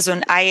exciting because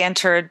when I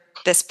entered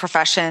this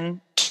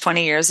profession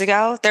 20 years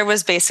ago, there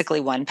was basically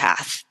one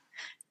path.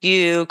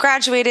 You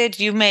graduated,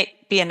 you may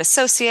be an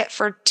associate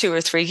for 2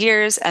 or 3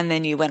 years, and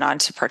then you went on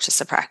to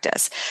purchase a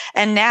practice.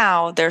 And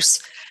now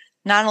there's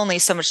not only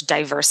so much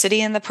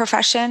diversity in the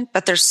profession,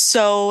 but there's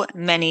so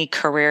many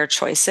career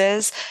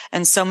choices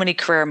and so many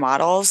career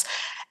models.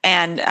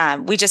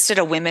 And we just did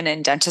a women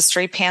in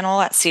dentistry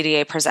panel at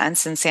CDA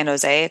Presents in San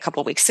Jose a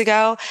couple of weeks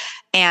ago.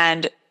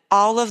 And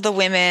all of the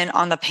women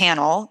on the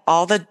panel,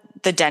 all the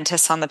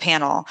dentists on the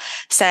panel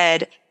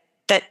said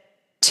that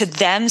to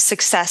them,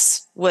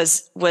 success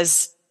was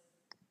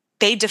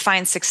they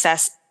define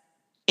success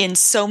in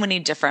so many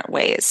different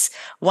ways.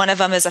 One of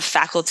them is a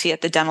faculty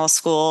at the dental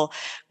school.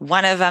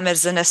 One of them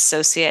is an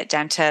associate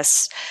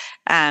dentist.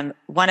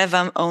 One of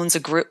them owns a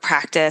group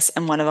practice,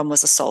 and one of them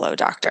was a solo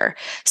doctor.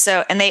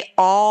 So, and they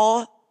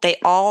all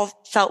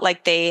felt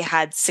like they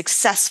had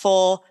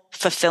successful,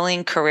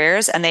 fulfilling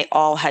careers, and they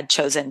all had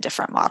chosen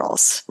different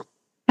models.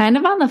 Kind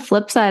of on the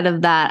flip side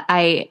of that,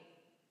 I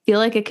feel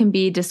like it can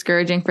be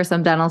discouraging for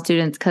some dental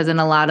students because in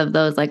a lot of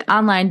those like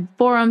online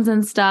forums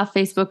and stuff,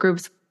 Facebook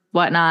groups,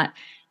 whatnot,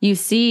 you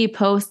see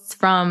posts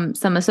from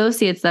some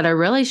associates that are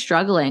really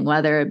struggling,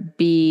 whether it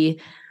be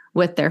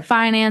with their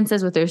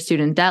finances, with their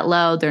student debt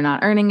load. They're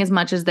not earning as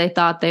much as they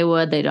thought they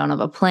would. They don't have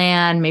a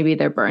plan. Maybe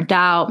they're burnt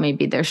out.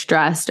 Maybe they're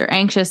stressed or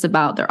anxious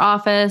about their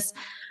office.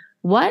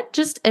 What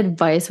just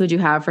advice would you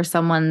have for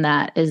someone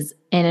that is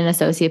in an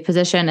associate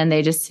position and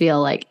they just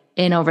feel like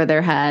in over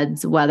their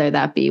heads, whether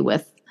that be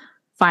with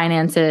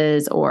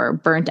finances or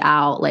burnt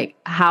out? Like,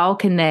 how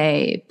can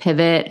they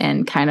pivot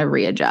and kind of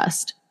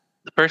readjust?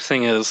 The first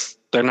thing is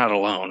they're not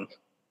alone.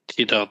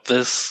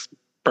 This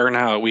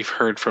burnout, we've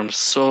heard from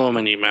so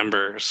many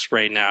members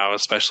right now,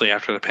 especially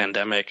after the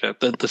pandemic,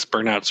 that this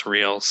burnout's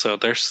real. So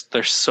there's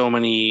so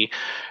many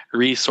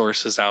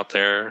resources out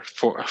there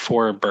for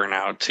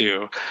burnout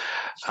too.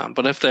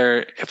 But if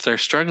they're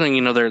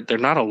struggling, they're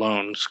not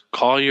alone.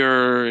 Call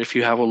if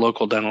you have a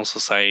local dental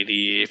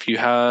society, if you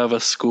have a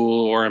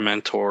school or a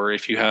mentor,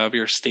 if you have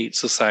your state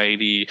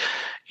society,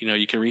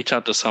 you can reach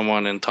out to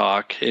someone and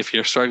talk. If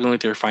you're struggling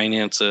with your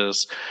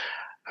finances,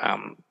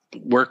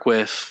 work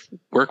with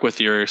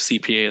your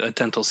CPA, a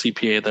dental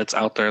CPA that's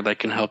out there that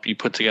can help you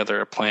put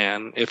together a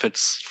plan. If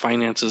it's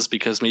finances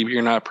because maybe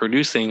you're not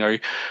producing,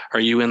 are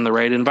you in the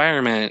right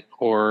environment,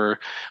 or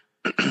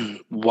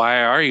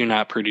why are you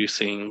not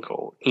producing?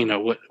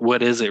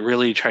 What is it?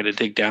 Really try to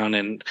dig down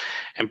and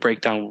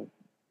break down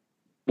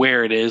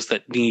where it is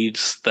that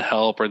needs the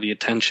help or the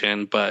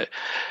attention. But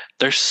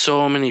there's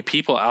so many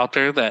people out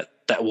there that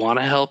want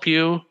to help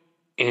you.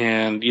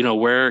 And,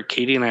 where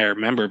Katie and I are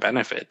member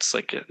benefits,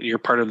 like you're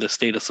part of the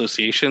state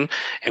association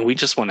and we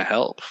just want to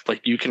help.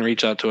 Like you can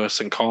reach out to us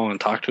and call and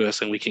talk to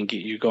us and we can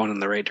get you going in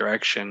the right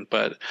direction.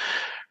 But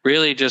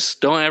really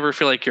just don't ever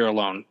feel like you're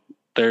alone.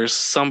 There's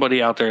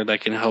somebody out there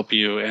that can help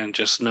you, and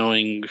just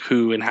knowing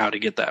who and how to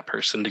get that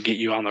person to get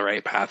you on the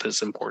right path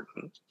is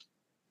important.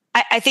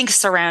 I think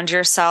surround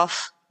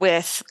yourself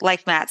with,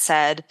 like Matt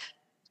said,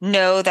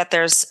 know that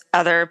there's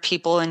other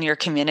people in your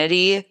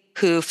community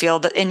who feel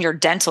that in your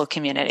dental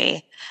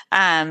community.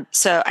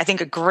 So I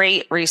think a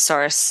great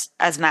resource,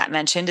 as Matt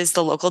mentioned, is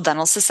the local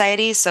dental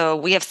society. So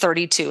we have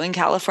 32 in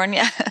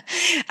California.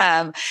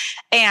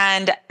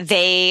 And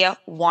they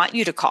want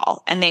you to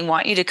call and they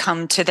want you to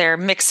come to their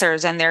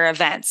mixers and their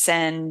events.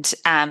 And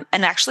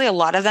actually a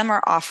lot of them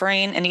are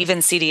offering, and even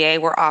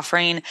CDA, we're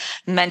offering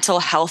mental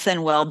health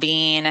and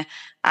well-being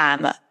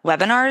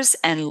webinars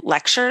and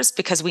lectures,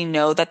 because we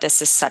know that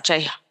this is such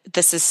a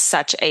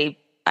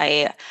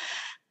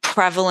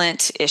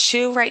prevalent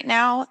issue right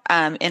now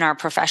in our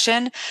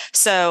profession.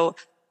 So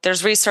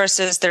there's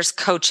resources, there's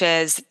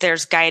coaches,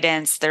 there's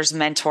guidance, there's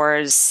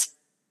mentors,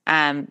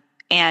 and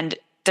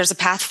there's a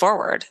path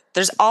forward.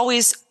 There's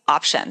always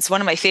options. One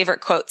of my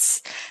favorite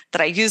quotes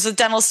that I use with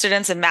dental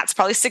students, and Matt's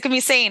probably sick of me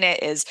saying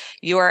it, is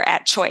you are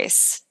at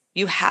choice.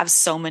 You have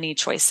so many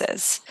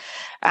choices.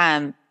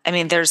 I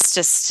mean,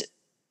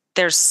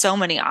 there's so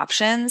many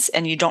options,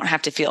 and you don't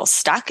have to feel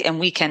stuck, and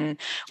we can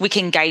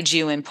guide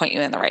you and point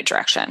you in the right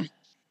direction.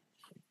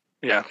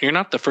 Yeah, you're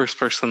not the first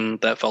person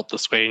that felt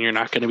this way, and you're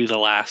not going to be the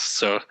last.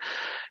 So,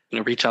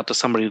 reach out to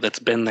somebody that's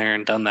been there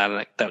and done that,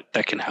 and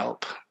that can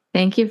help.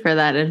 Thank you for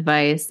that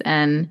advice.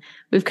 And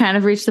we've kind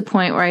of reached the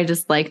point where I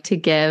just like to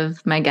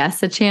give my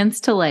guests a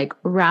chance to like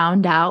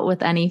round out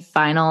with any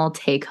final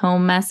take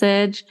home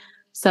message.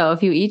 So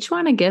if you each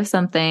want to give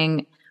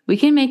something, we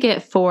can make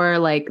it for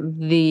like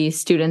the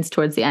students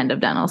towards the end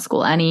of dental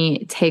school.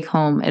 Any take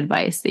home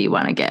advice that you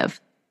want to give?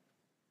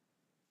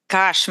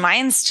 Gosh,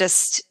 mine's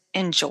just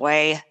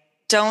enjoy.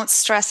 Don't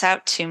stress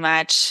out too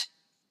much.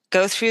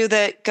 Go through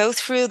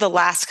the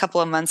last couple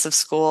of months of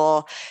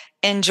school.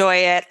 Enjoy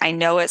it. I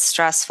know it's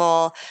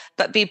stressful,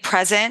 but be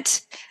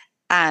present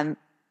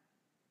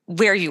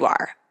where you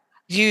are.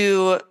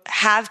 You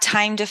have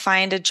time to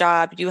find a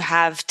job. You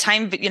have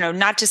time,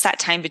 not just that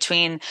time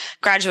between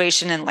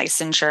graduation and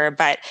licensure,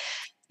 but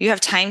you have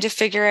time to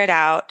figure it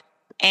out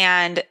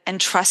and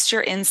trust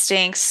your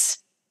instincts.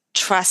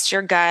 Trust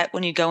your gut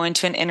when you go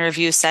into an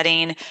interview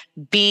setting.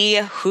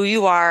 Be who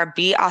you are.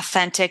 Be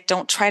authentic.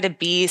 Don't try to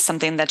be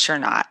something that you're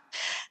not.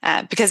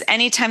 Because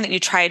anytime that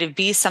you try to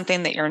be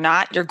something that you're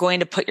not, you're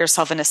going to put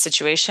yourself in a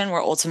situation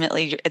where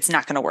ultimately it's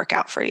not going to work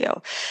out for you.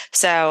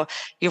 So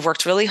you've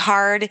worked really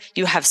hard.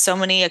 You have so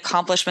many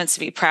accomplishments to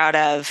be proud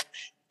of,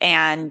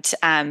 and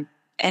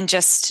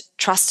just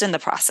trust in the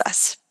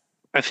process.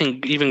 I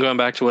think even going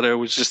back to what I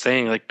was just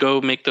saying, like go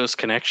make those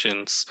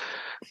connections.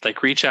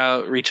 Like reach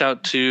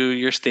out to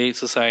your state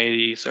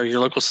societies or your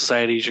local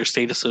societies, your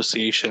state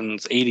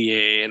associations,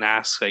 ADA, and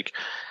ask like,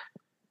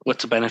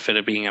 what's the benefit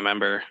of being a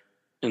member,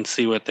 and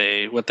see what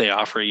they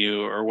offer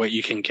you or what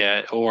you can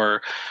get,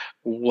 or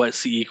what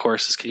CE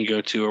courses can you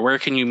go to, or where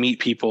can you meet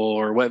people,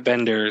 or what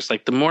vendors.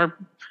 Like the more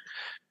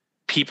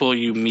people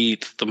you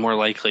meet, the more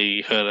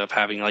likelihood of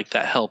having like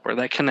that help or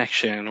that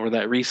connection or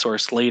that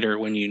resource later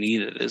when you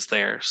need it is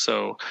there.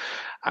 So,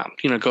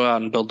 go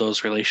out and build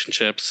those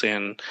relationships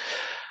and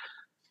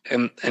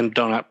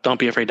don't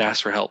be afraid to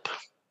ask for help.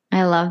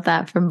 I love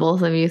that from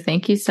both of you.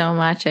 Thank you so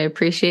much. I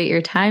appreciate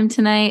your time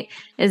tonight.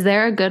 Is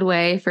there a good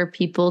way for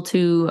people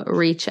to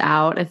reach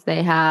out if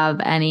they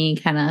have any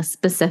kind of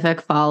specific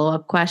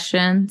follow-up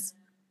questions?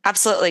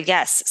 Absolutely,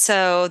 yes.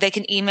 So they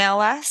can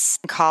email us,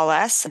 call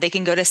us. They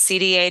can go to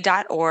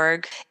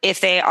cda.org. If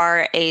they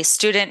are a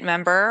student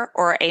member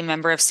or a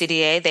member of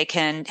CDA, they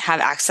can have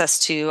access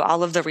to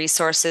all of the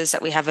resources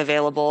that we have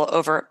available,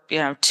 over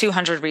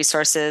 200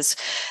 resources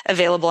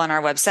available on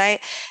our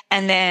website.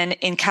 And then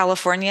in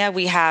California,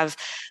 we have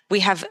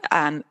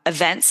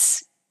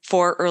events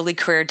for early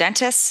career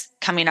dentists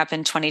coming up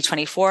in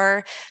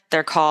 2024.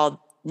 They're called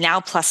Now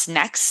Plus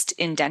Next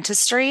in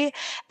Dentistry,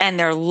 and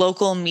they're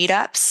local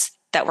meetups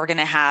that we're going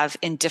to have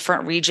in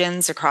different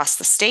regions across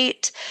the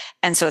state.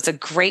 And so it's a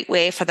great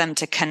way for them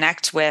to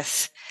connect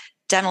with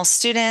dental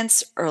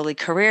students, early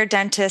career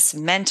dentists,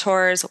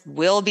 mentors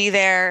will be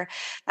there.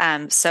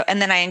 And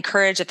then I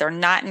encourage, if they're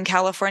not in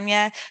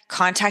California,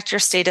 contact your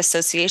state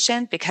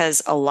association,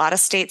 because a lot of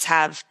states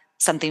have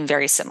something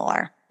very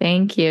similar.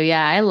 Thank you.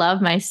 Yeah, I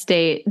love my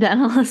state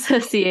dental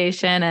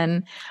association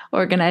and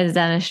organized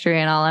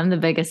dentistry and all. I'm the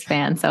biggest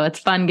fan. So it's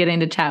fun getting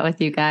to chat with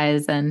you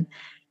guys, and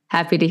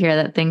happy to hear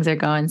that things are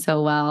going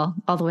so well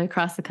all the way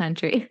across the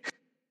country.